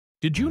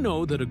Did you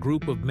know that a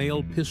group of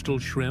male pistol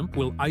shrimp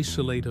will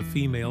isolate a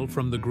female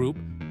from the group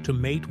to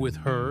mate with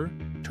her,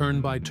 turn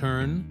by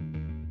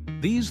turn?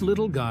 These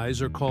little guys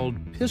are called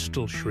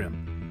pistol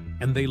shrimp,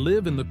 and they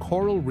live in the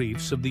coral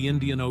reefs of the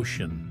Indian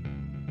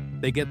Ocean.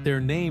 They get their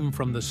name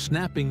from the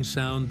snapping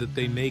sound that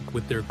they make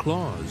with their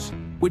claws,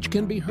 which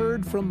can be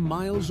heard from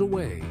miles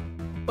away.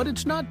 But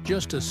it's not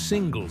just a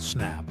single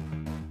snap.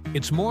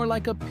 It's more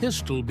like a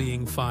pistol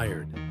being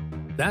fired.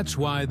 That's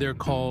why they're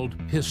called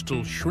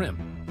pistol shrimp.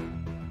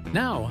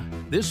 Now,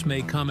 this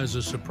may come as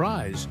a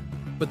surprise,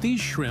 but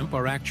these shrimp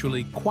are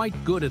actually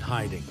quite good at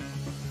hiding.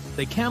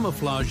 They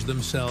camouflage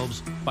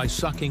themselves by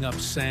sucking up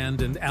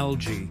sand and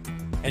algae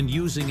and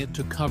using it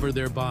to cover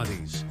their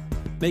bodies,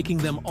 making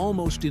them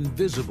almost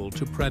invisible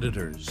to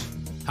predators.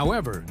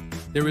 However,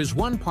 there is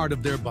one part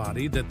of their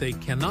body that they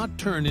cannot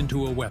turn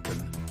into a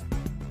weapon.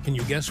 Can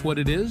you guess what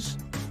it is?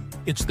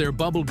 It's their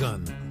bubble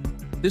gun.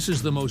 This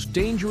is the most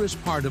dangerous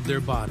part of their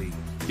body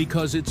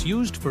because it's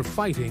used for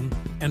fighting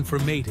and for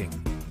mating.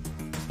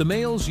 The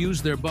males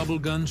use their bubble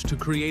guns to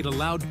create a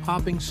loud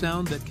popping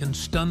sound that can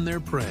stun their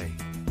prey.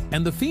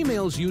 And the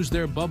females use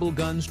their bubble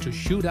guns to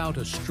shoot out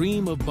a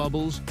stream of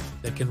bubbles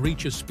that can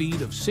reach a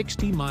speed of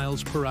 60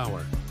 miles per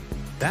hour.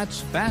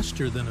 That's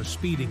faster than a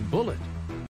speeding bullet.